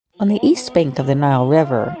On the east bank of the Nile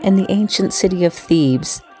River, in the ancient city of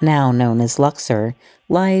Thebes, now known as Luxor,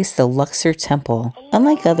 lies the Luxor Temple.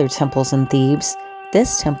 Unlike other temples in Thebes,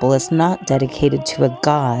 this temple is not dedicated to a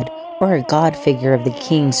god or a god figure of the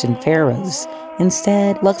kings and pharaohs.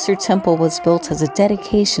 Instead, Luxor Temple was built as a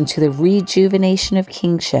dedication to the rejuvenation of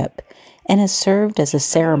kingship and has served as a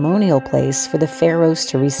ceremonial place for the pharaohs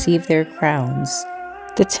to receive their crowns.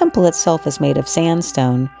 The temple itself is made of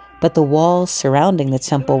sandstone, but the walls surrounding the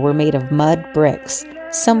temple were made of mud bricks,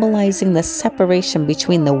 symbolizing the separation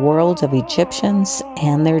between the world of Egyptians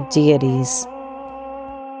and their deities.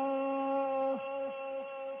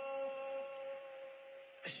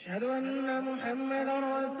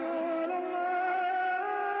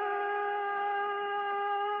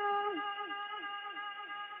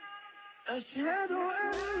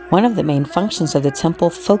 One of the main functions of the temple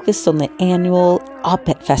focused on the annual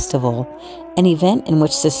Apet festival, an event in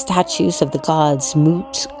which the statues of the gods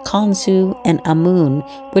Mut, Khonsu, and Amun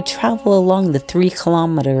would travel along the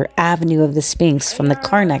 3-kilometer Avenue of the Sphinx from the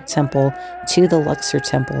Karnak Temple to the Luxor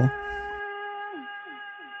Temple.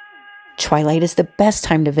 Twilight is the best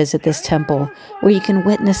time to visit this temple, where you can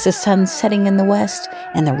witness the sun setting in the west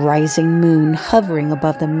and the rising moon hovering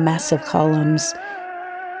above the massive columns.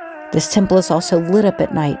 This temple is also lit up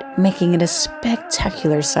at night, making it a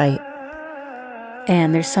spectacular sight.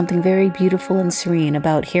 And there's something very beautiful and serene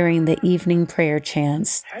about hearing the evening prayer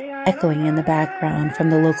chants echoing in the background from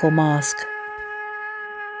the local mosque.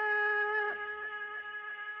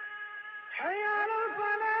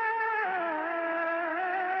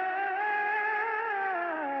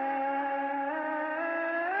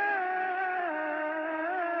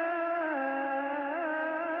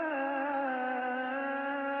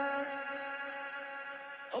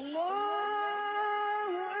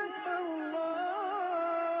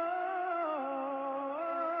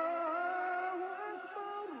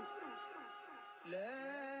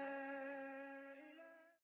 لا